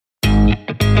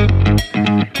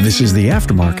This is the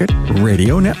Aftermarket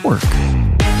Radio Network.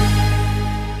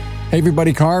 Hey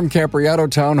everybody, Carm Capriato,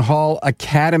 Town Hall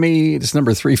Academy. It's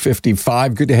number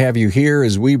 355. Good to have you here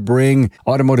as we bring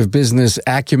automotive business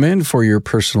acumen for your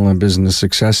personal and business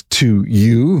success to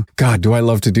you. God, do I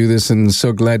love to do this, and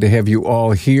so glad to have you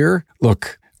all here.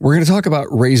 Look, we're going to talk about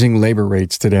raising labor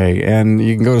rates today, and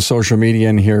you can go to social media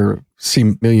and see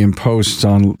a million posts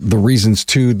on the reasons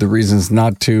to, the reasons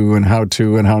not to, and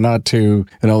how not to,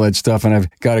 and all that stuff. And I've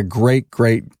got a great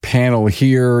panel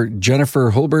here. Jennifer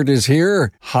Hulbert is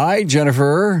here. Hi,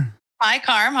 Jennifer. Hi,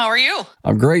 Carm. How are you?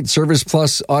 I'm great. Service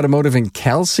Plus Automotive in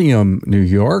Calcium, New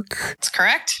York. That's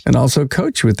correct. And also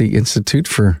coach with the Institute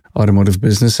for Automotive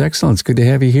Business Excellence. Good to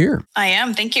have you here. I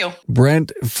am. Thank you.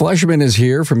 Brent Fleshman is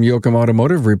here from Yoakum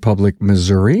Automotive, Republic,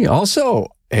 Missouri. Also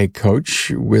a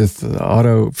coach with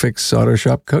AutoFix Auto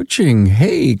Shop Coaching.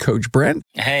 Hey, Coach Brent.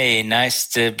 Hey, nice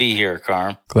to be here,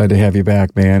 Carm. Glad to have you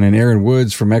back, man. And Aaron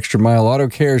Woods from Extra Mile Auto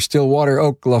Care, Stillwater,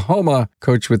 Oklahoma,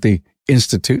 coach with the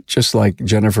Institute, just like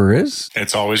Jennifer is.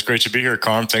 It's always great to be here,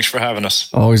 Carm. Thanks for having us.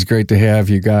 Always great to have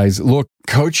you guys. Look,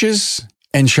 coaches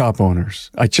and shop owners,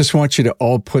 I just want you to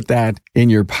all put that in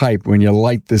your pipe when you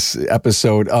light this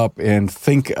episode up and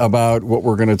think about what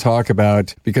we're going to talk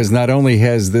about, because not only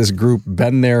has this group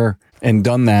been there and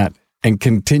done that and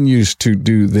continues to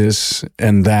do this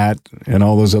and that and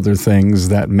all those other things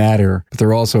that matter, but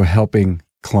they're also helping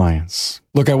clients.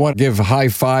 Look, I want to give high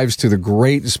fives to the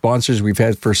great sponsors we've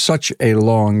had for such a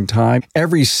long time.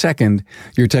 Every second,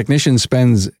 your technician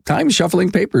spends time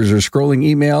shuffling papers or scrolling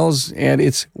emails, and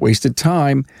it's wasted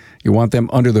time. You want them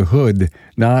under the hood,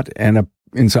 not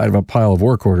inside of a pile of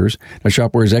work orders. Now,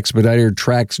 Shopware's Expediter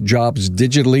tracks jobs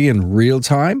digitally in real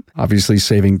time, obviously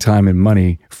saving time and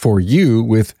money for you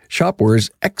with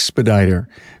Shopware's Expediter.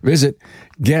 Visit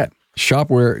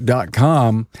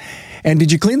getshopware.com. And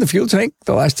did you clean the fuel tank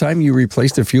the last time you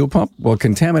replaced a fuel pump? Well,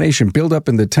 contamination buildup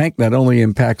in the tank not only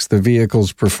impacts the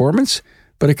vehicle's performance,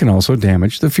 but it can also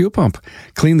damage the fuel pump.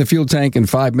 Clean the fuel tank in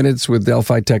 5 minutes with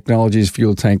Delphi Technologies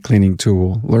Fuel Tank Cleaning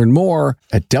Tool. Learn more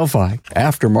at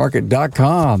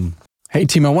DelphiAftermarket.com. Hey,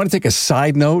 team, I want to take a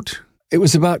side note. It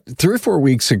was about 3 or 4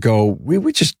 weeks ago. We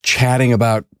were just chatting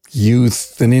about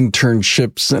youth and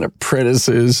internships and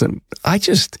apprentices. And I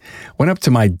just went up to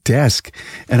my desk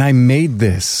and I made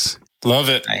this. Love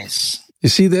it. Nice. You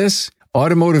see this?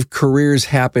 Automotive careers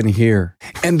happen here.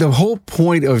 And the whole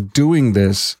point of doing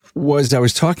this was I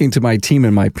was talking to my team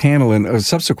and my panel, and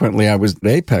subsequently I was at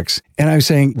Apex, and I was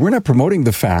saying, we're not promoting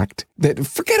the fact that,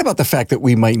 forget about the fact that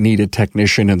we might need a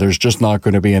technician and there's just not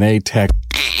going to be an A-Tech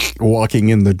walking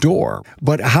in the door.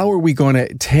 But how are we going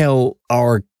to tell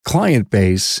our client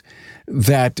base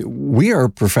that we are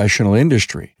a professional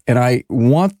industry? And I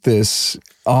want this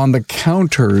on the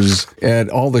counters at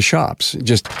all the shops.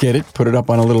 Just get it, put it up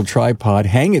on a little tripod,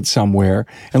 hang it somewhere,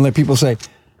 and let people say,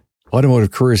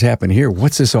 automotive careers happen here.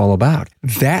 What's this all about?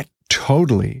 That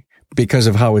totally, because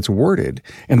of how it's worded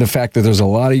and the fact that there's a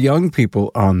lot of young people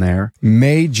on there,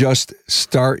 may just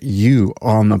start you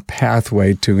on the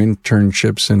pathway to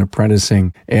internships and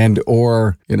apprenticing, and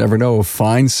or, you never know,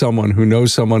 find someone who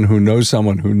knows someone who knows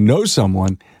someone who knows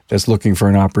someone that's looking for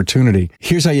an opportunity.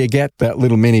 Here's how you get that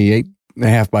little mini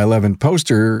 8.5 by 11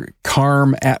 poster,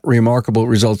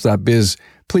 carm@remarkableresults.biz.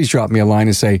 Please drop me a line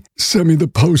and say, send me the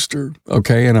poster.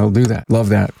 Okay. And I'll do that. Love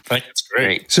that. That's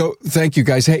great. So thank you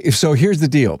guys. Hey, so here's the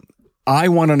deal. I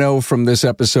want to know from this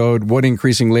episode what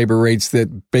increasing labor rates, that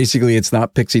basically it's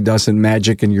not pixie dust and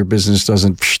magic and your business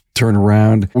doesn't turn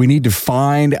around. We need to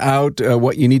find out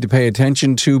what you need to pay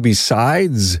attention to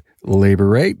besides labor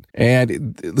rate.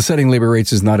 And setting labor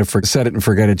rates is not a set it and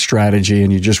forget it strategy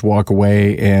and you just walk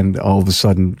away and all of a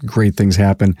sudden great things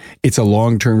happen. It's a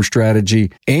long-term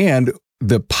strategy and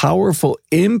the powerful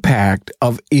impact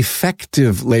of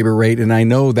effective labor rate. And I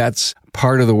know that's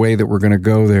part of the way that we're going to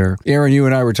go there. Aaron, you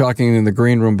and I were talking in the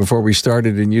green room before we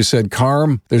started, and you said,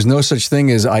 Carm, there's no such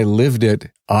thing as I lived it,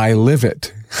 I live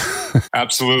it.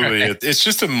 Absolutely. It's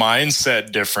just a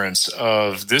mindset difference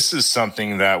of this is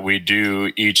something that we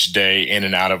do each day in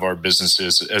and out of our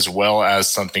businesses, as well as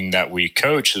something that we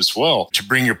coach as well. To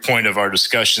bring your point of our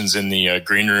discussions in the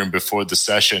green room before the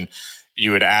session,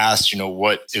 you had asked,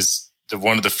 what is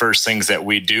one of the first things that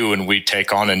we do when we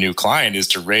take on a new client is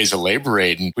to raise a labor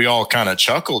rate. And we all kind of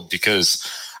chuckled because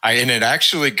and it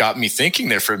actually got me thinking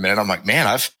there for a minute. I'm like, man,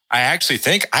 I actually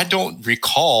think I don't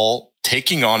recall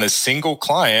taking on a single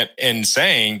client and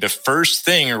saying the first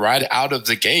thing right out of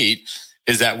the gate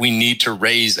is that we need to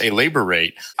raise a labor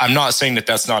rate. I'm not saying that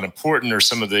that's not important or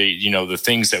some of the, the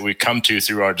things that we come to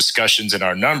through our discussions and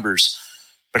our numbers.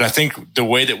 But I think the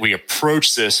way that we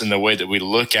approach this and the way that we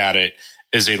look at it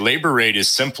is a labor rate is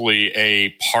simply a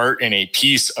part and a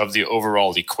piece of the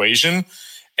overall equation.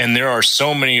 And there are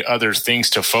so many other things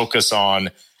to focus on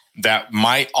that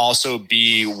might also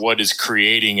be what is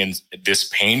creating this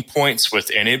pain points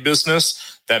within a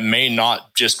business that may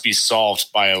not just be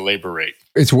solved by a labor rate.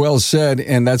 It's well said.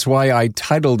 And that's why I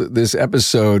titled this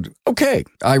episode, okay,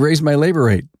 I raised my labor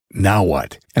rate. Now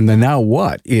what? And the now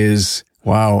what is,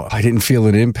 wow, I didn't feel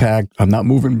an impact. I'm not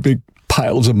moving big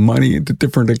piles of money into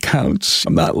different accounts.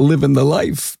 I'm not living the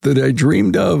life that I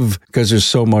dreamed of because there's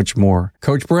so much more.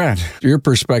 Coach Brad, your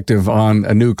perspective on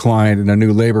a new client and a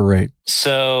new labor rate.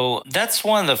 So that's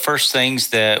one of the first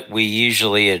things that we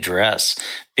usually address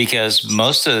because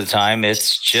most of the time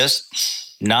it's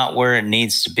just not where it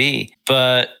needs to be.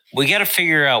 But we got to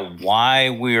figure out why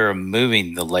we are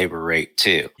moving the labor rate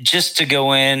too. Just to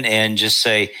go in and just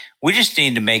say, we just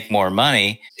need to make more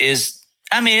money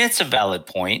it's a valid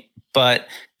point. But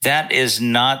that is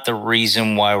not the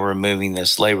reason why we're moving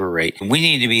this labor rate. We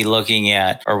need to be looking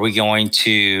at, are we going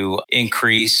to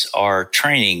increase our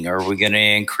training? Are we going to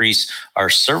increase our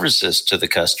services to the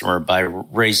customer by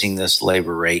raising this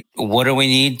labor rate? What do we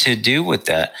need to do with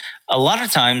that? A lot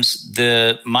of times,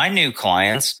 my new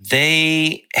clients,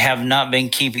 they have not been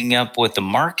keeping up with the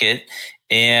market.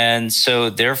 And so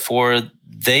therefore,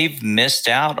 they've missed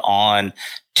out on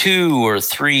 2 or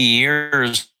 3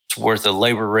 years worth of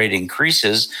labor rate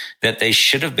increases that they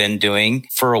should have been doing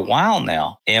for a while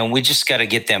now. And we just got to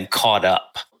get them caught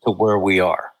up to where we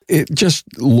are. It just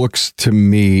looks to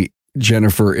me,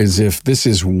 Jennifer, as if this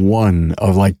is one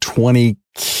of like 20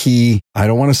 key, I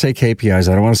don't want to say KPIs,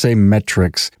 I don't want to say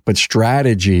metrics, but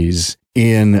strategies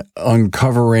in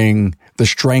uncovering the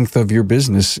strength of your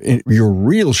business, your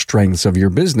real strengths of your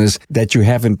business that you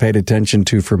haven't paid attention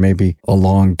to for maybe a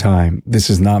long time. This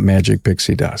is not magic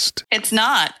pixie dust. It's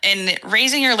not. And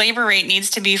raising your labor rate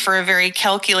needs to be for a very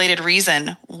calculated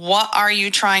reason. What are you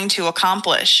trying to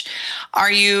accomplish?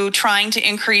 Are you trying to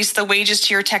increase the wages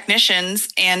to your technicians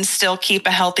and still keep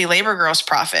a healthy labor gross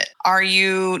profit? Are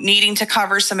you needing to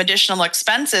cover some additional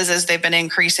expenses as they've been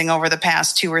increasing over the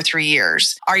past 2 or 3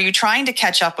 years? Are you trying to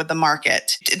catch up with the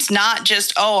market? It's not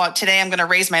just, today I'm going to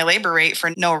raise my labor rate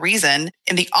for no reason.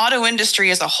 In the auto industry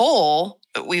as a whole,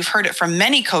 we've heard it from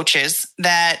many coaches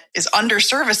that is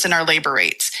underserviced in our labor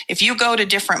rates. If you go to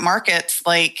different markets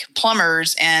like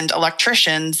plumbers and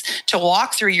electricians to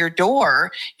walk through your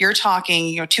door, you're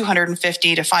talking,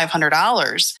 $250 to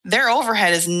 $500. Their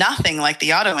overhead is nothing like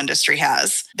the auto industry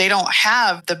has. They don't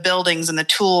have the buildings and the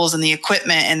tools and the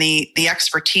equipment and the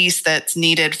expertise that's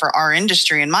needed for our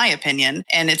industry, in my opinion.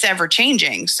 And it's ever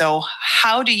changing. So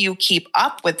how do you keep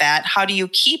up with that? How do you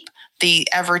keep the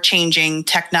ever-changing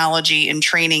technology and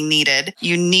training needed?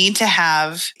 You need to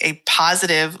have a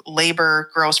positive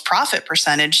labor gross profit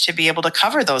percentage to be able to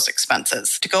cover those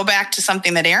expenses. To go back to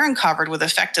something that Aaron covered with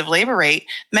effective labor rate,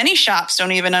 many shops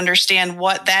don't even understand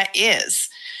what that is.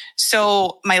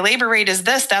 So my labor rate is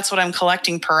this, that's what I'm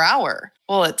collecting per hour.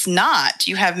 Well, it's not.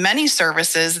 You have many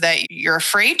services that you're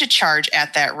afraid to charge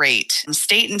at that rate.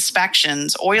 State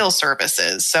inspections, oil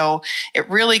services. So it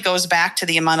really goes back to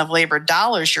the amount of labor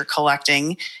dollars you're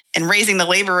collecting, and raising the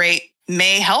labor rate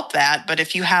may help that. But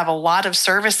if you have a lot of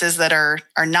services that are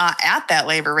not at that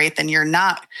labor rate, then you're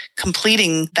not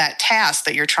completing that task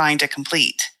that you're trying to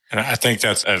complete. And I think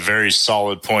that's a very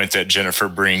solid point that Jennifer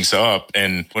brings up.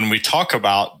 And when we talk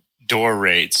about door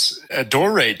rates, a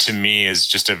door rate to me is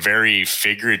just a very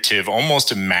figurative,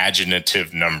 almost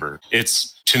imaginative number.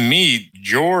 It's, to me,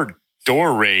 your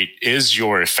door rate is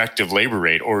your effective labor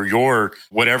rate, or your,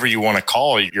 whatever you want to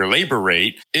call it, your labor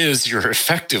rate is your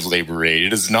effective labor rate.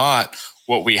 It is not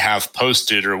what we have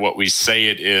posted or what we say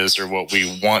it is or what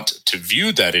we want to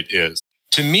view that it is.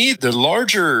 To me, the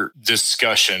larger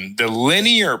discussion, the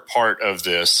linear part of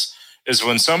this, is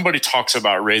when somebody talks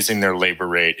about raising their labor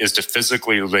rate is to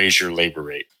physically raise your labor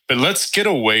rate. But let's get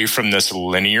away from this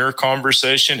linear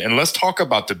conversation and let's talk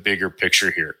about the bigger picture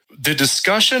here. The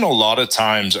discussion a lot of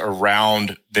times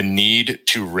around the need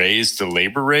to raise the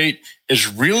labor rate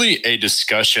is really a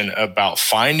discussion about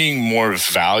finding more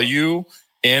value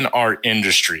in our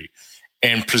industry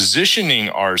and positioning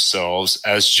ourselves,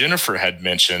 as Jennifer had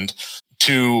mentioned,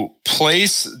 to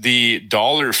place the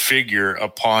dollar figure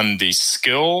upon the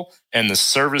skill and the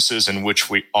services in which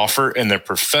we offer and the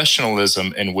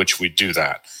professionalism in which we do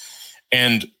that.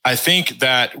 And I think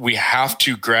that we have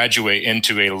to graduate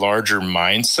into a larger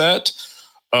mindset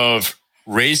of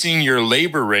raising your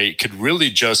labor rate could really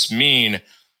just mean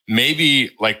maybe,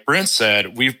 like Brent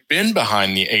said, we've been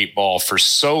behind the 8 ball for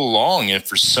so long and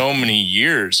for so many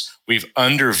years, we've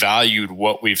undervalued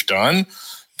what we've done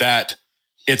that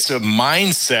It's a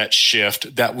mindset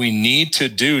shift that we need to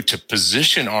do to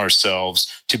position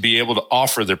ourselves to be able to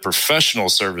offer the professional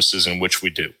services in which we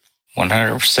do.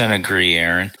 100% agree,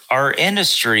 Aaron. Our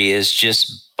industry is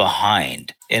just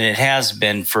behind, and it has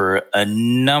been for a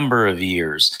number of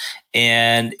years.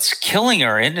 And it's killing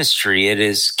our industry. It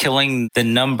is killing the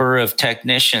number of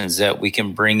technicians that we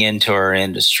can bring into our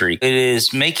industry. It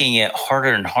is making it harder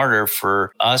and harder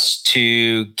for us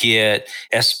to get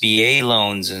SBA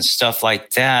loans and stuff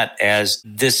like that. As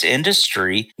this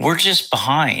industry, we're just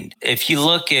behind. If you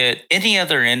look at any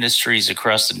other industries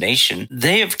across the nation,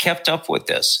 they have kept up with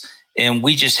this. And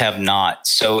we just have not.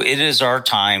 So it is our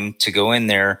time to go in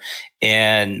there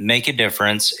and make a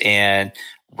difference and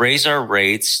raise our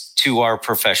rates to our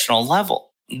professional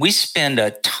level. We spend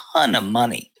a ton of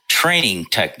money training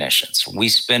technicians. We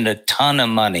spend a ton of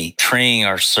money training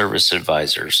our service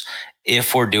advisors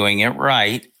if we're doing it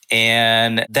right.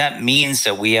 And that means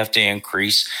that we have to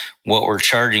increase what we're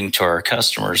charging to our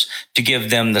customers to give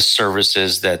them the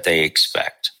services that they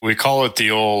expect. We call it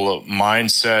the old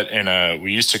mindset, and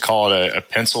we used to call it a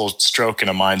pencil stroke in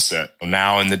a mindset.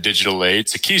 Now in the digital age,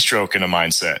 it's a keystroke in a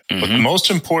mindset. Mm-hmm. But the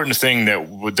most important thing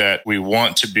that we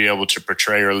want to be able to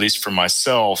portray, or at least for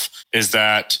myself, is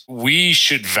that we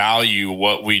should value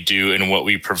what we do and what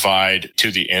we provide to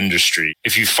the industry.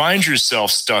 If you find yourself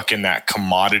stuck in that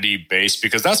commodity base,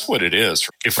 because that's what it is.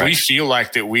 If we feel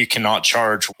like that we cannot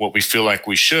charge what we feel like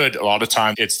we should, a lot of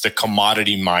times it's the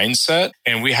commodity mindset,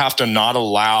 and we have to not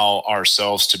allow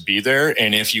ourselves to be there.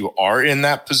 And if you are in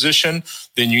that position,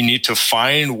 then you need to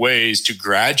find ways to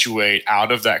graduate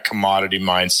out of that commodity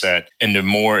mindset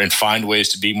and find ways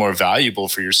to be more valuable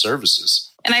for your services.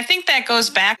 And I think that goes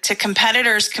back to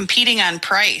competitors competing on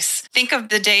price. Think of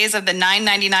the days of the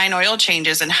 $9.99 oil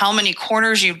changes and how many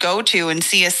corners you'd go to and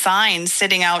see a sign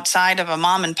sitting outside of a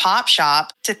mom and pop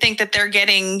shop to think that they're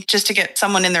getting just to get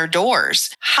someone in their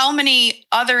doors. How many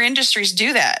other industries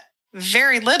do that?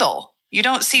 Very little. You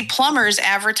don't see plumbers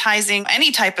advertising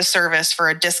any type of service for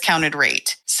a discounted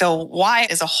rate. So why,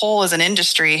 as a whole, as an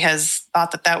industry, has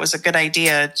thought that was a good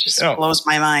idea? It just blows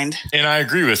my mind. And I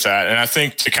agree with that. And I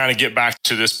think to kind of get back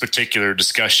to this particular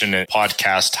discussion and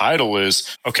podcast title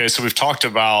is, okay, so we've talked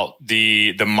about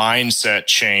the mindset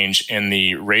change and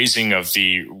the raising of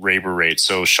the labor rate.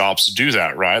 So shops do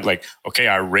that, right? Like, okay,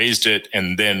 I raised it,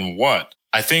 and then what?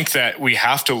 I think that we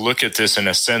have to look at this in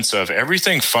a sense of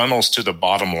everything funnels to the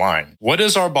bottom line. What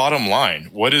is our bottom line?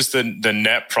 What is the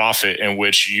net profit in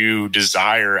which you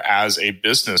desire as a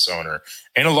business owner?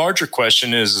 And a larger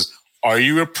question is, are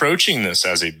you approaching this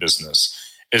as a business?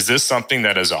 Is this something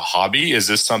that is a hobby? Is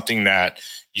this something that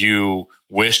you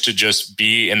wish to just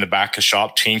be in the back of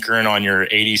shop tinkering on your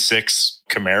 86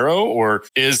 Camaro? Or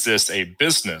is this a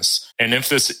business? And if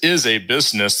this is a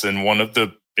business, then one of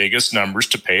the biggest numbers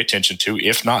to pay attention to,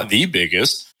 if not the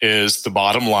biggest, is the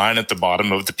bottom line at the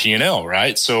bottom of the P&L,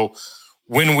 right? So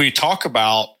when we talk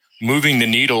about moving the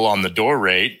needle on the door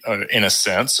rate, in a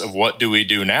sense of what do we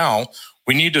do now,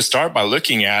 we need to start by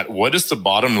looking at what is the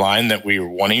bottom line that we are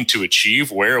wanting to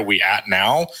achieve, where are we at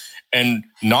now, and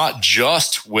not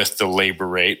just with the labor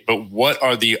rate, but what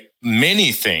are the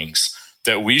many things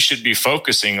that we should be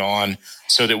focusing on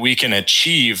so that we can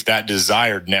achieve that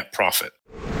desired net profit.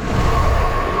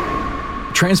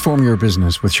 Transform your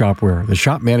business with Shopware, the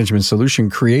shop management solution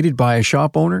created by a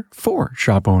shop owner for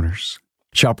shop owners.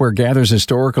 Shopware gathers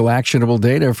historical actionable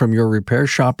data from your repair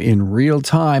shop in real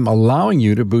time, allowing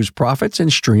you to boost profits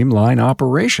and streamline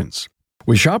operations.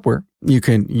 With Shopware, you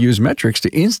can use metrics to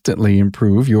instantly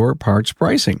improve your parts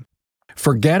pricing.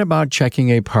 Forget about checking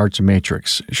a parts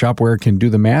matrix. Shopware can do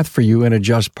the math for you and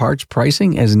adjust parts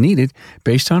pricing as needed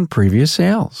based on previous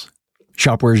sales.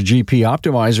 Shopware's GP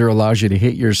Optimizer allows you to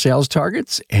hit your sales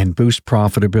targets and boost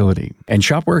profitability. And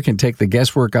Shopware can take the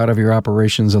guesswork out of your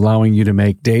operations, allowing you to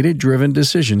make data-driven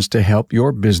decisions to help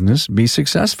your business be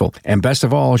successful. And best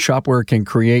of all, Shopware can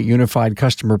create unified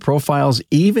customer profiles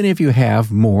even if you have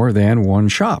more than one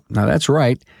shop. Now that's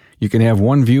right. You can have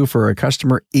one view for a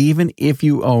customer even if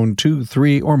you own 2,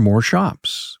 3, or more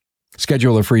shops.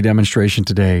 Schedule a free demonstration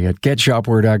today at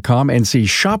getshopware.com and see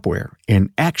Shopware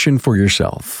in action for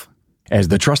yourself. As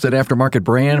the trusted aftermarket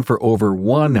brand for over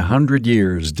 100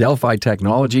 years, Delphi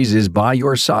Technologies is by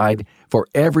your side for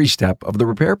every step of the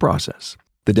repair process.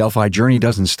 The Delphi journey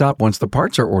doesn't stop once the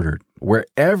parts are ordered.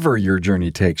 Wherever your journey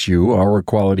takes you, our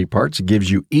quality parts gives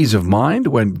you ease of mind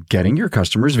when getting your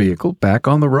customer's vehicle back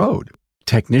on the road.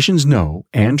 Technicians know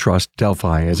and trust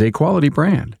Delphi as a quality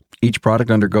brand. Each product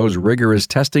undergoes rigorous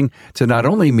testing to not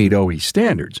only meet OE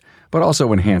standards, but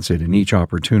also enhance it in each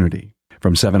opportunity.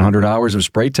 From 700 hours of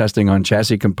spray testing on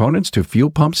chassis components to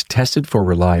fuel pumps tested for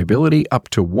reliability up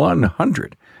to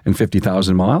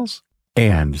 150,000 miles.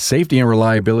 And safety and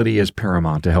reliability is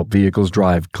paramount to help vehicles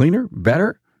drive cleaner,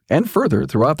 better, and further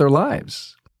throughout their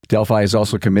lives. Delphi is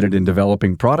also committed in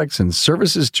developing products and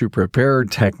services to prepare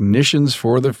technicians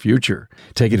for the future.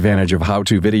 Take advantage of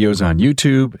how-to videos on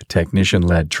YouTube,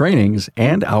 technician-led trainings,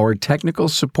 and our technical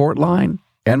support line,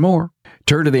 and more.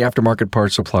 Turn to the aftermarket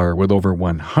parts supplier with over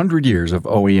 100 years of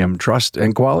OEM trust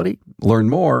and quality. Learn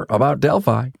more about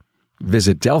Delphi.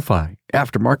 Visit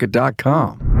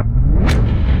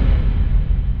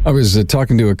DelphiAftermarket.com. I was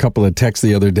talking to a couple of techs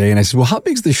the other day, and I said, well, how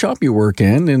big's the shop you work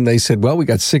in? And they said, well, we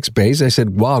got 6 bays. I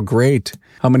said, wow, great.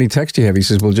 How many techs do you have? He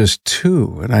says, well, just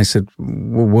 2. And I said,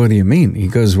 well, what do you mean? He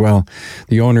goes, well,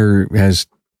 the owner has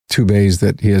 2 bays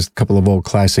that he has a couple of old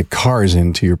classic cars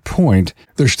in, to your point.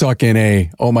 They're stuck in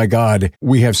oh my God,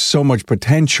 we have so much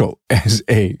potential as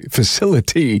a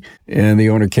facility, and the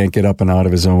owner can't get up and out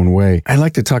of his own way. I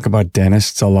like to talk about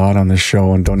dentists a lot on the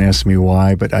show, and don't ask me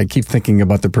why, but I keep thinking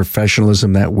about the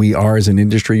professionalism that we are as an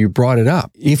industry. You brought it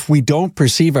up. If we don't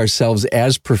perceive ourselves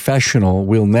as professional,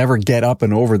 we'll never get up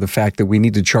and over the fact that we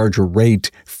need to charge a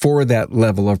rate for that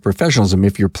level of professionalism.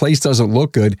 If your place doesn't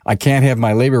look good, I can't have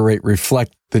my labor rate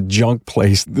reflect the junk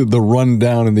place, the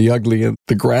rundown and the ugly, and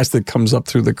the grass that comes up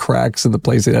through the cracks in the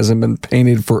place that hasn't been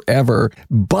painted forever.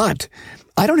 But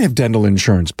I don't have dental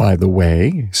insurance, by the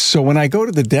way. So when I go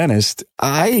to the dentist,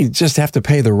 I just have to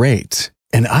pay the rate.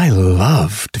 And I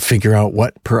love to figure out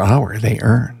what per hour they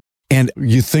earn. And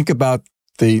you think about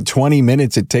the 20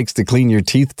 minutes it takes to clean your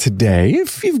teeth today.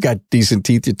 If you've got decent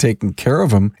teeth, you're taking care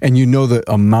of them, and you know the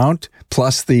amount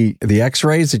plus the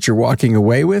x-rays that you're walking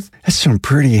away with, that's some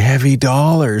pretty heavy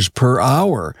dollars per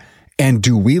hour. And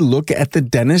do we look at the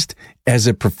dentist as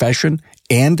a profession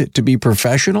and to be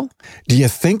professional? Do you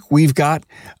think we've got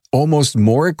almost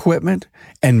more equipment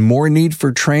and more need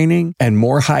for training and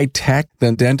more high tech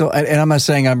than dental? And I'm not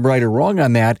saying I'm right or wrong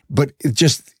on that, but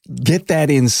just get that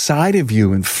inside of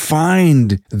you and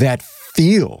find that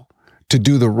feel to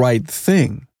do the right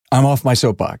thing. I'm off my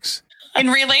soapbox. In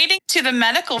relating to the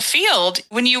medical field,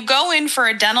 when you go in for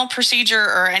a dental procedure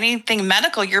or anything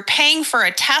medical, you're paying for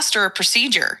a test or a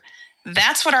procedure.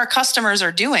 That's what our customers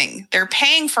are doing. They're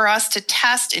paying for us to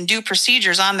test and do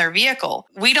procedures on their vehicle.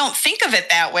 We don't think of it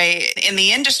that way in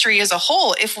the industry as a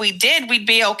whole. If we did, we'd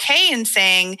be okay in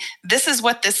saying, this is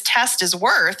what this test is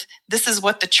worth. This is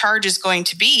what the charge is going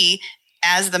to be,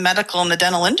 as the medical and the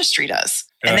dental industry does.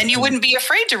 And then you wouldn't be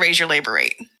afraid to raise your labor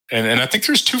rate. And I think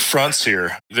there's 2 fronts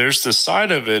here. There's the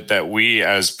side of it that we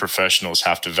as professionals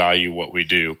have to value what we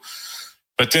do.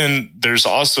 But then there's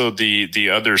also the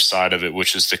other side of it,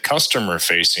 which is the customer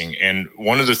facing. And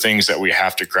one of the things that we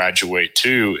have to graduate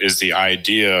to is the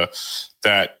idea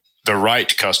that the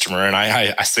right customer, and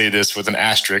I say this with an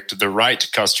asterisk, the right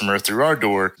customer through our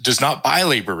door does not buy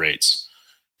labor rates.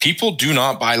 People do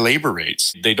not buy labor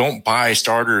rates. They don't buy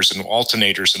starters and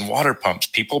alternators and water pumps.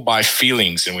 People buy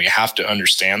feelings, and we have to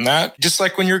understand that. Just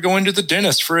like when you're going to the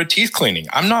dentist for a teeth cleaning.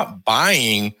 I'm not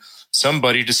buying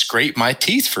somebody to scrape my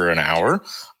teeth for an hour.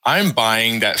 I'm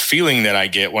buying that feeling that I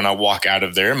get when I walk out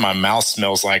of there. My mouth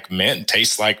smells like mint and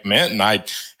tastes like mint, and I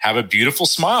have a beautiful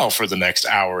smile for the next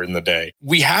hour in the day.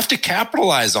 We have to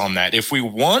capitalize on that. If we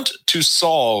want to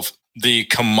solve the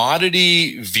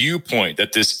commodity viewpoint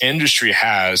that this industry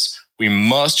has, we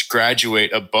must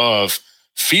graduate above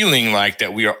feeling like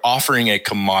that we are offering a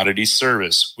commodity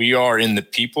service. We are in the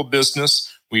people business.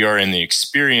 We are in the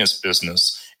experience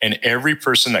business. And every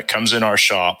person that comes in our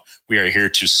shop, we are here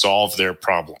to solve their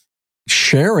problem.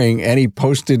 Sharing any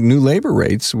posted new labor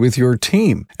rates with your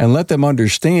team and let them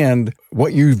understand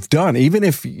what you've done. Even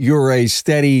if you're a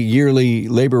steady yearly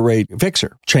labor rate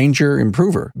fixer, changer,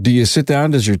 improver, do you sit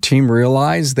down? Does your team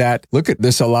realize that, look, at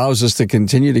this allows us to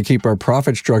continue to keep our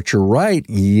profit structure right,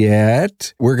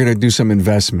 yet we're going to do some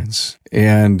investments.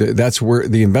 And that's where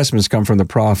the investments come from, the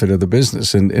profit of the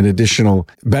business and additional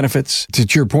benefits. To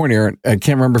your point, Aaron, I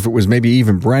can't remember if it was maybe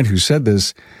even Brent who said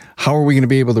this. How are we going to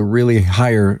be able to really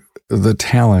hire the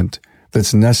talent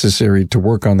that's necessary to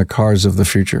work on the cars of the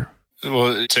future?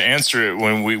 Well, to answer it,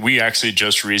 when we actually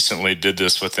just recently did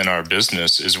this within our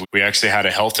business, is we actually had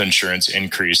a health insurance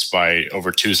increase by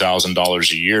over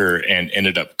 $2,000 a year and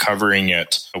ended up covering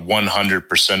it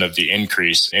 100% of the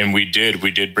increase. And we did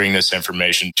bring this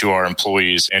information to our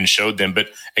employees and showed them. But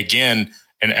again,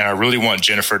 and I really want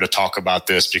Jennifer to talk about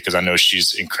this because I know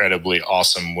she's incredibly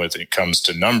awesome when it comes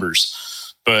to numbers.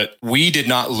 But we did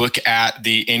not look at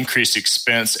the increased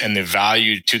expense and the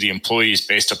value to the employees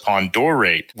based upon door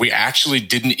rate. We actually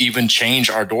didn't even change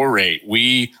our door rate.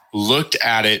 We looked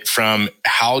at it from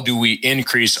how do we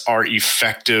increase our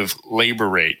effective labor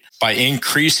rate? By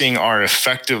increasing our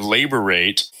effective labor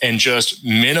rate and just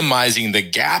minimizing the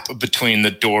gap between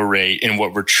the door rate and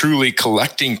what we're truly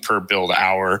collecting per billed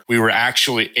hour, we were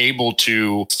actually able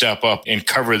to step up and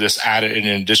cover this added and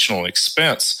additional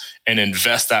expense and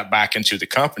invest that back into the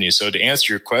company. So to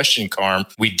answer your question, Carm,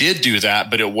 we did do that,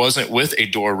 but it wasn't with a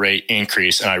door rate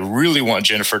increase. And I really want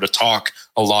Jennifer to talk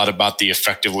a lot about the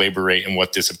effective labor rate and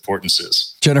what this importance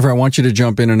is. Jennifer, I want you to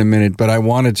jump in a minute, but I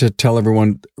wanted to tell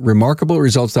everyone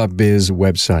remarkableresults.biz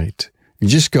website. You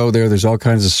just go there. There's all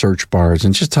kinds of search bars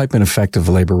and just type in effective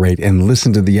labor rate and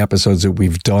listen to the episodes that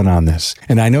we've done on this.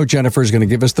 And I know Jennifer is going to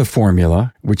give us the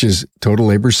formula, which is total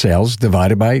labor sales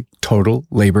divided by total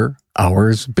labor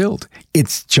hours billed.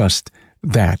 It's just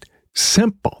that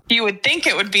simple. You would think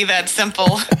it would be that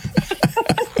simple.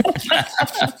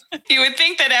 You would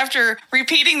think that after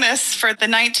repeating this for the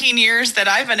 19 years that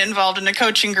I've been involved in a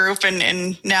coaching group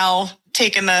and now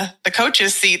taken the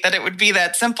coach's seat, that it would be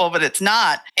that simple, but it's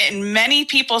not. And many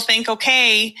people think,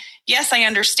 okay, yes, I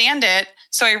understand it.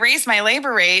 So I raised my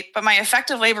labor rate, but my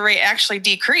effective labor rate actually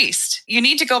decreased. You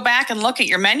need to go back and look at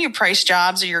your menu price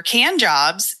jobs or your can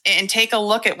jobs and take a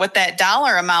look at what that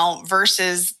dollar amount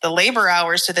versus the labor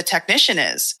hours to the technician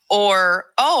is. Or,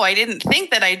 oh, I didn't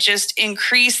think that I just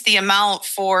increased the amount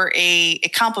for a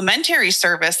complimentary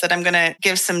service that I'm going to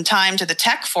give some time to the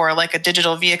tech for, like a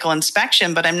digital vehicle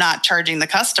inspection, but I'm not charging the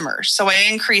customer. So I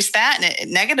increased that and it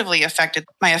negatively affected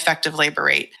my effective labor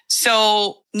rate.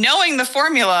 So knowing the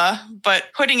formula, but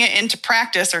putting it into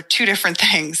practice are two different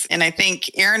things. And I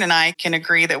think Aaron and I can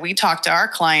agree that we talk to our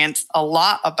clients a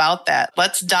lot about that.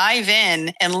 Let's dive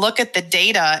in and look at the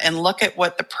data and look at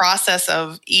what the process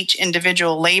of each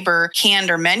individual labor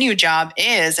canned or menu job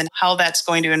is and how that's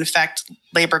going to affect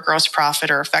labor gross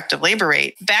profit or effective labor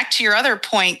rate. Back to your other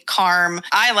point, Carm,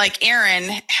 I, like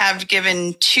Aaron, have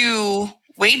given 2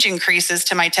 wage increases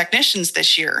to my technicians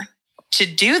this year. To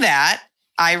do that,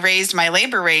 I raised my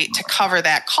labor rate to cover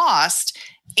that cost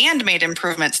and made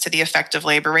improvements to the effective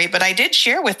labor rate. But I did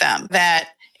share with them that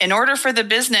in order for the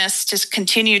business to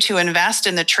continue to invest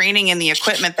in the training and the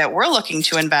equipment that we're looking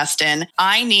to invest in,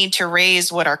 I need to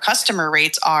raise what our customer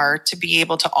rates are to be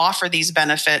able to offer these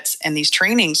benefits and these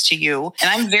trainings to you. And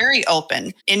I'm very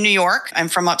open. In New York, I'm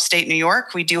from upstate New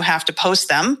York. We do have to post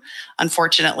them,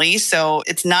 unfortunately. So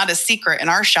it's not a secret in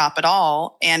our shop at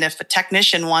all. And if a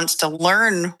technician wants to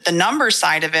learn the number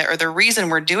side of it or the reason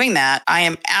we're doing that, I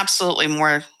am absolutely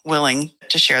more willing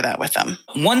to share that with them.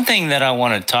 One thing that I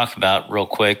want to talk about real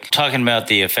quick, talking about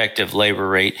the effective labor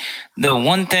rate, the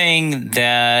one thing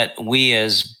that we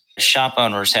as shop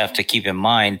owners have to keep in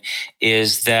mind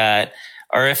is that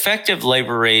our effective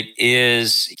labor rate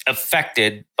is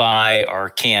affected by our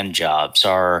can jobs,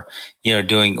 our,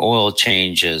 doing oil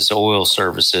changes, oil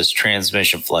services,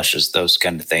 transmission flushes, those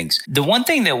kind of things. The one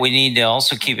thing that we need to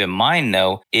also keep in mind,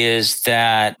 though, is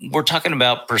that we're talking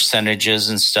about percentages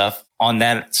and stuff on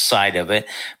that side of it,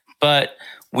 but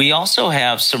we also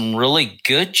have some really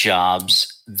good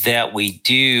jobs that we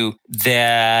do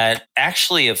that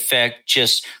actually affect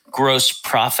just gross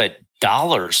profit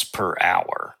dollars per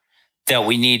hour that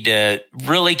we need to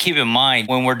really keep in mind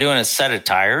when we're doing a set of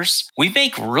tires. We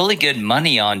make really good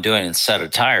money on doing a set of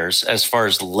tires as far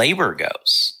as labor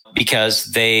goes because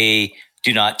they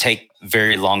do not take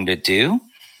very long to do.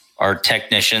 Our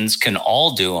technicians can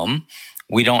all do them.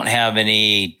 We don't have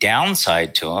any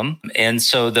downside to them. And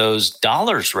so those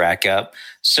dollars rack up.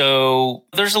 So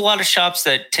there's a lot of shops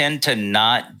that tend to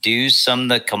not do some of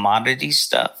the commodity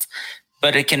stuff,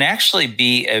 but it can actually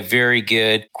be a very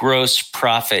good gross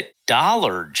profit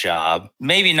dollar job.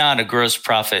 Maybe not a gross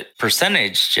profit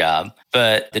percentage job,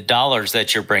 but the dollars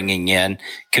that you're bringing in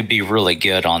could be really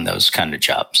good on those kind of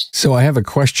jobs. So I have a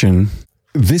question.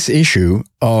 This issue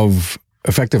of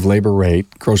effective labor rate,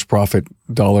 gross profit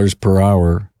dollars per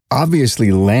hour,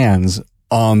 obviously lands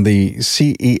on the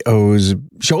CEO's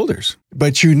shoulders.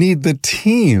 But you need the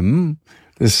team,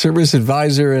 the service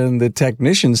advisor and the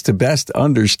technicians to best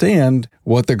understand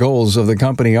what the goals of the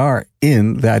company are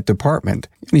in that department.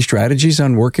 Any strategies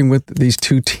on working with these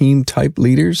 2 team type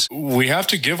leaders? We have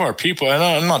to give our people, and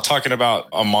I'm not talking about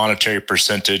a monetary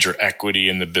percentage or equity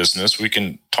in the business. We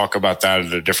can talk about that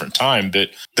at a different time, but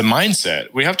the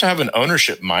mindset, we have to have an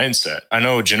ownership mindset. I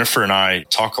know Jennifer and I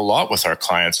talk a lot with our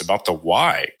clients about the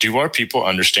why. Do our people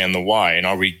understand the why? And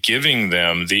are we giving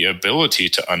them the ability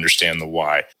to understand the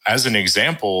why? As an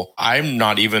example, I'm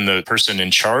not even the person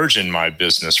in charge in my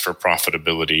business for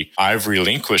profitability. I've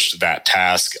relinquished that that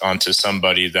task onto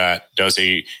somebody that does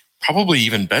a probably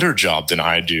even better job than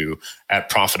I do at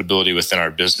profitability within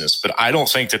our business. But I don't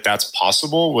think that that's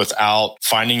possible without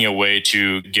finding a way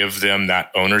to give them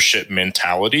that ownership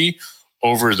mentality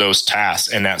over those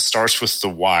tasks. And that starts with the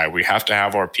why. We have to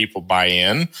have our people buy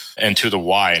in and to the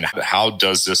why. And how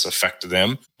does this affect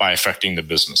them by affecting the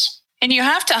business? And you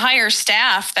have to hire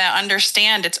staff that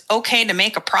understand it's okay to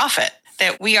make a profit,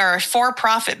 that we are a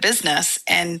for-profit business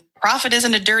and profit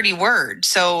isn't a dirty word.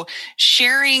 So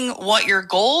sharing what your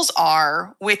goals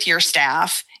are with your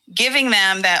staff, giving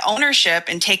them that ownership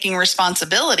and taking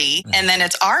responsibility. And then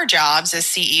it's our jobs as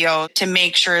CEO to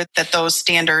make sure that those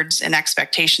standards and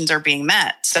expectations are being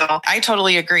met. So I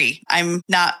totally agree. I'm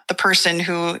not the person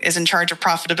who is in charge of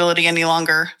profitability any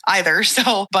longer either.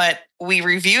 But we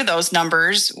review those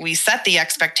numbers, we set the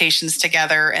expectations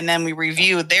together, and then we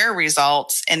review their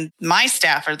results. And my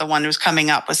staff are the one who's coming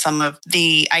up with some of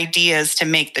the ideas to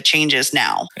make the changes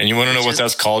now. And you want to know what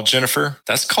that's called, Jennifer?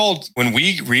 That's called when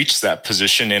we reach that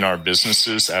position in our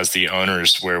businesses as the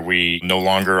owners where we no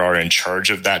longer are in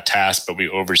charge of that task, but we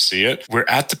oversee it. We're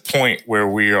at the point where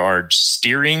we are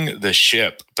steering the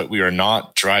ship, but we are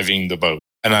not driving the boat.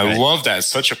 And I love that. It's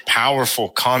such a powerful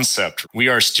concept. We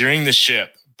are steering the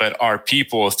ship, but our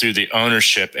people through the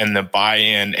ownership and the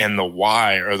buy-in and the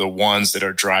why are the ones that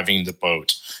are driving the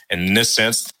boat. And in this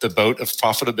sense, the boat of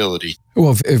profitability.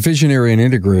 Well, a visionary and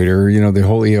integrator, the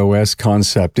whole EOS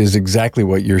concept is exactly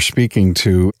what you're speaking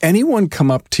to. Anyone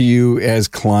come up to you as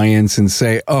clients and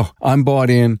say, oh, I'm bought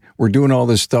in, we're doing all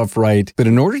this stuff right, but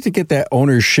in order to get that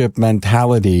ownership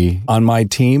mentality on my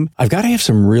team, I've got to have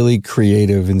some really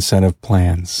creative incentive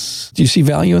plans. Do you see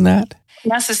value in that?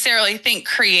 Necessarily think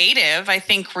creative. I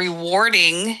think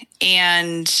rewarding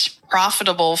and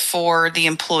profitable for the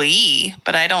employee,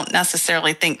 but I don't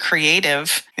necessarily think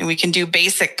creative. I mean, we can do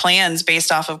basic plans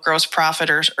based off of gross profit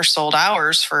or sold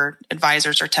hours for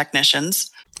advisors or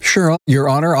technicians. Sure. Your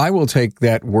Honor, I will take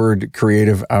that word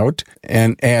creative out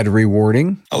and add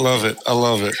rewarding. I love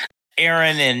it.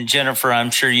 Aaron and Jennifer, I'm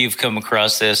sure you've come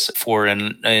across this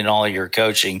in all of your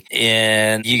coaching,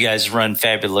 and you guys run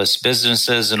fabulous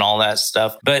businesses and all that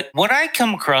stuff. But what I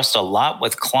come across a lot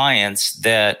with clients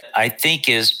that I think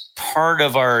is part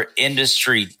of our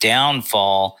industry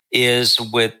downfall is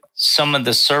with some of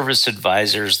the service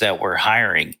advisors that we're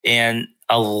hiring. And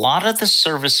a lot of the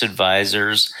service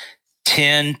advisors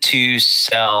tend to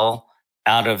sell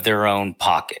out of their own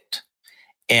pocket.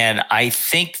 And I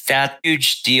think that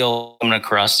huge deal coming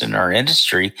across in our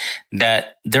industry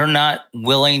that they're not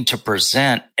willing to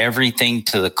present everything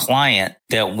to the client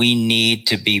that we need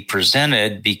to be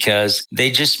presented because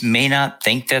they just may not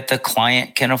think that the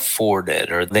client can afford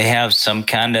it, or they have some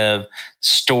kind of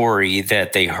story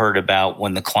that they heard about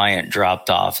when the client dropped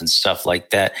off and stuff like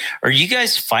that. Are you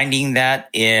guys finding that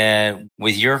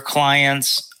with your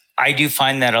clients? I do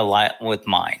find that a lot with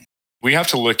mine. We have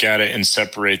to look at it and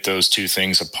separate those two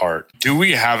things apart. Do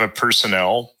we have a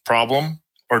personnel problem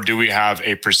or do we have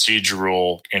a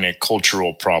procedural and a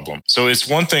cultural problem? So it's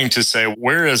one thing to say,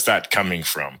 where is that coming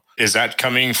from? Is that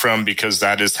coming from because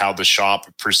that is how the shop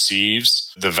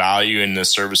perceives the value in the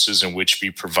services in which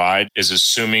we provide, is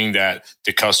assuming that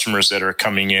the customers that are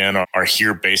coming in are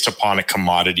here based upon a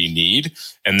commodity need,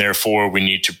 and therefore we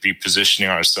need to be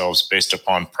positioning ourselves based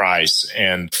upon price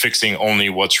and fixing only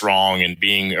what's wrong and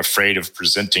being afraid of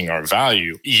presenting our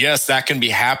value. Yes, that can be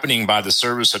happening by the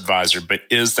service advisor, but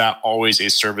is that always a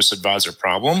service advisor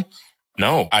problem?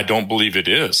 No, I don't believe it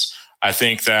is. I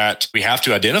think that we have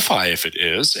to identify if it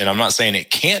is, and I'm not saying it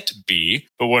can't be,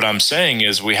 but what I'm saying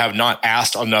is we have not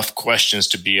asked enough questions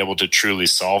to be able to truly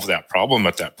solve that problem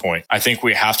at that point. I think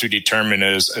we have to determine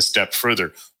as a step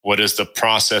further, what is the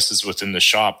processes within the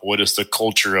shop? What is the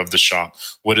culture of the shop?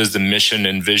 What is the mission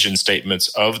and vision statements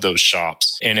of those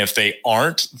shops? And if they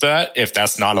aren't that, if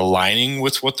that's not aligning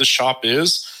with what the shop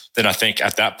is, then I think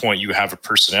at that point you have a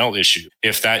personnel issue.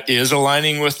 If that is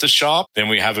aligning with the shop, then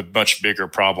we have a much bigger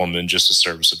problem than just a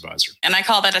service advisor. And I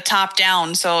call that a top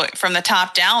down. So from the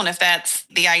top down, if that's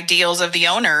the ideals of the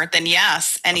owner, then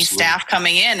yes, any Absolutely. Staff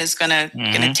coming in is going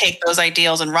to take those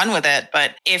ideals and run with it.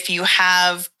 But if you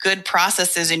have good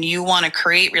processes and you want to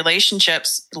create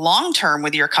relationships long term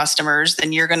with your customers,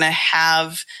 then you're going to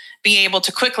be able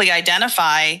to quickly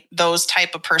identify those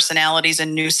type of personalities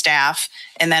and new staff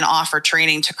and then offer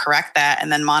training to correct that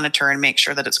and then monitor and make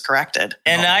sure that it's corrected.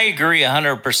 And I agree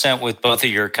 100% with both of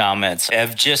your comments.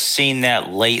 I've just seen that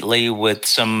lately with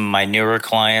some of my newer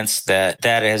clients that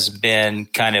has been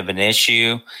kind of an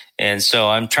issue. And so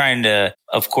I'm trying to,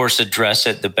 of course, address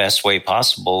it the best way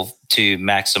possible to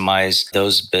maximize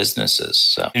those businesses.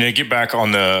 So, get back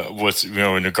on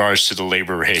in regards to the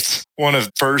labor rates. One of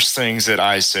the first things that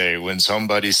I say when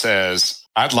somebody says,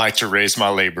 I'd like to raise my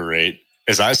labor rate,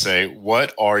 is I say,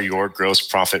 what are your gross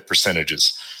profit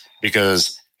percentages?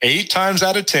 Because 8 times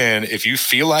out of 10, if you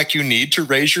feel like you need to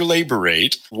raise your labor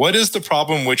rate, what is the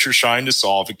problem which you're trying to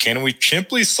solve? And can we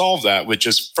simply solve that with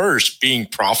just first being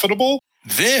profitable?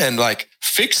 Then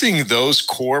fixing those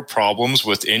core problems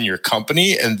within your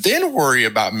company and then worry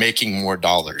about making more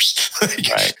dollars.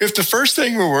 Right. If the first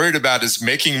thing we're worried about is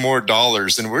making more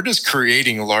dollars, then we're just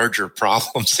creating larger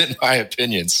problems, in my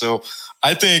opinion. So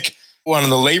I think on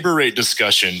the labor rate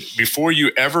discussion, before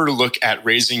you ever look at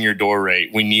raising your door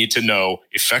rate, we need to know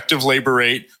effective labor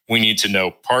rate. We need to know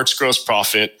parts gross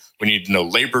profit. We need to know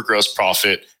labor gross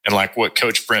profit. And like what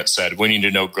Coach Brent said, we need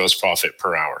to know gross profit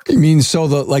per hour. You mean so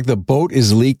the boat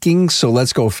is leaking, so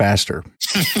let's go faster.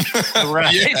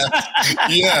 Right.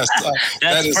 Yes.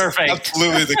 That is perfect.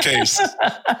 Absolutely the case.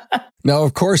 Now,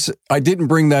 of course, I didn't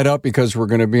bring that up because we're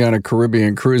going to be on a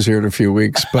Caribbean cruise here in a few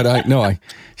weeks, but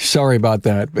sorry about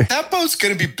that. That boat's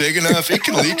going to be big enough. It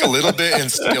can leak a little bit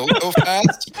and still go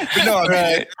fast. But no,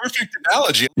 perfect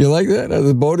analogy. You like that?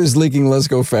 The boat is leaking. Let's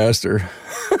go faster.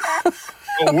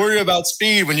 Don't worry about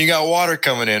speed when you got water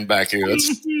coming in back here. Let's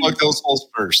plug those holes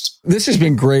first. This has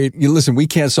been great. Listen, we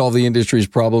can't solve the industry's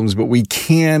problems, but we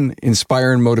can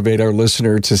inspire and motivate our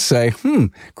listener to say,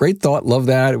 great thought. Love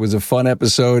that. It was a fun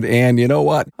episode. And you know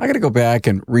what? I got to go back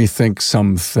and rethink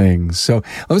some things. So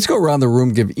let's go around the room,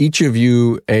 give each of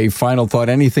you a final thought,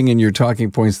 anything in your talking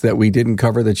points that we didn't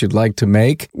cover that you'd like to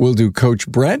make. We'll do Coach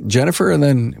Brent, Jennifer, and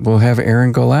then we'll have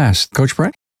Aaron go last. Coach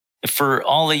Brent? For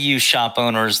all of you shop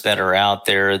owners that are out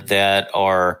there that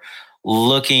are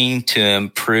looking to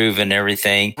improve and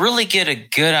everything, really get a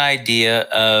good idea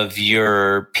of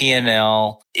your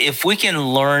P&L. If we can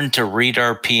learn to read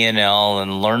our P&L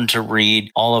and learn to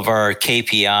read all of our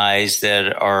KPIs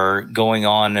that are going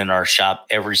on in our shop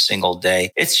every single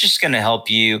day, it's just going to help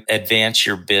you advance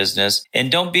your business. And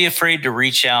don't be afraid to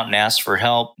reach out and ask for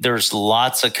help. There's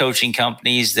lots of coaching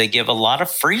companies that give a lot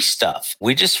of free stuff.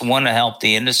 We just want to help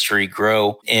the industry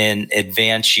grow and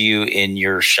advance you in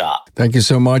your shop. Thank you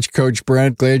so much, Coach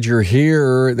Brent. Glad you're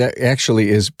here. That actually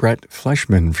is Brett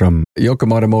Fleshman from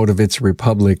Yoakum Automotive. It's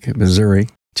Republic, Missouri.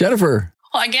 Jennifer.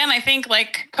 Well, again, I think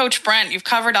like Coach Brent, you've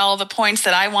covered all of the points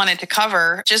that I wanted to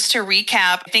cover. Just to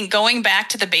recap, I think going back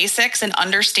to the basics and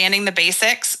understanding the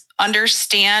basics,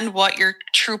 understand what your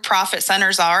true profit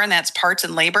centers are, and that's parts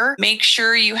and labor. Make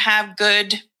sure you have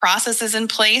good processes in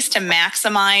place to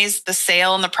maximize the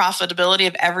sale and the profitability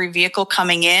of every vehicle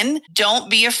coming in. Don't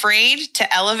be afraid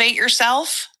to elevate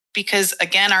yourself, because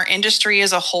again, our industry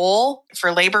as a whole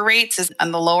for labor rates is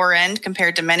on the lower end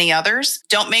compared to many others.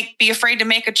 Don't be afraid to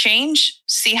make a change,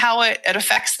 see how it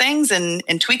affects things and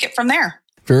tweak it from there.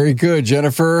 Very good.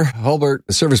 Jennifer Hulbert,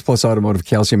 Service Plus Automotive,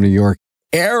 Calcium, New York.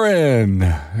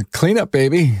 Aaron, clean up,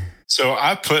 baby. So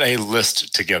I put a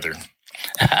list together.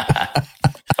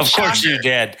 Of course you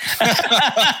did.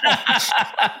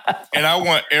 And I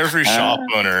want every shop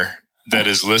owner that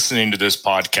is listening to this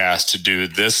podcast to do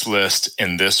this list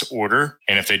in this order.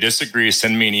 And if they disagree,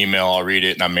 send me an email. I'll read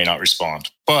it and I may not respond.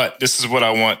 But this is what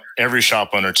I want every shop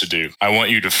owner to do. I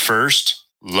want you to first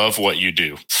love what you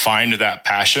do. Find that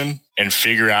passion and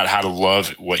figure out how to love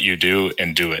what you do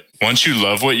and do it. Once you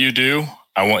love what you do,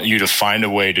 I want you to find a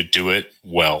way to do it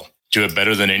well. Do it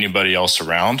better than anybody else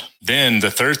around. Then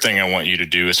the third thing I want you to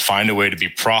do is find a way to be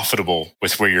profitable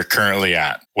with where you're currently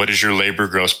at. What is your labor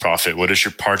gross profit? What is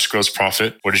your parts gross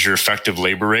profit? What is your effective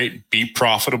labor rate? Be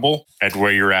profitable at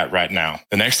where you're at right now.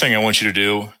 The next thing I want you to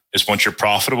do is once you're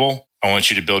profitable, I want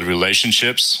you to build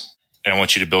relationships and I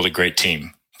want you to build a great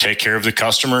team. Take care of the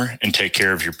customer and take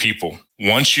care of your people.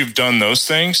 Once you've done those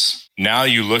things, now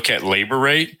you look at labor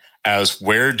rate as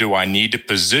where do I need to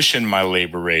position my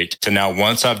labor rate to now,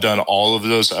 once I've done all of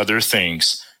those other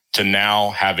things, to now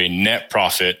have a net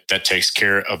profit that takes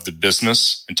care of the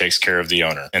business and takes care of the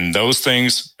owner. And those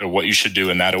things are what you should do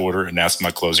in that order. And that's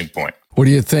my closing point. What do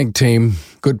you think, team?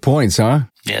 Good points, huh?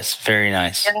 Yes, very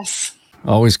nice. Yes.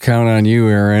 Always count on you,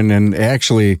 Aaron. And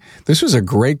actually, this was a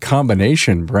great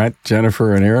combination, Brett,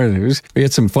 Jennifer, and Aaron. We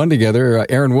had some fun together.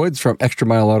 Aaron Woods from Extra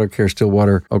Mile Auto Care,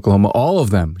 Stillwater, Oklahoma. All of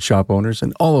them shop owners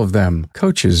and all of them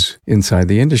coaches inside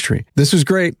the industry. This was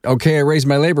great. Okay, I raised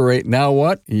my labor rate. Now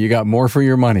what? You got more for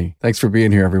your money. Thanks for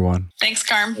being here, everyone. Thanks,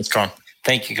 Carm. Thanks, Carm.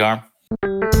 Thank you, Carm.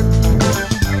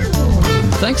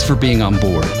 Thanks for being on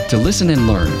board to listen and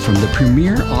learn from the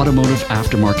premier automotive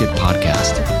aftermarket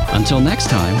podcast. Until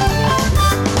next time.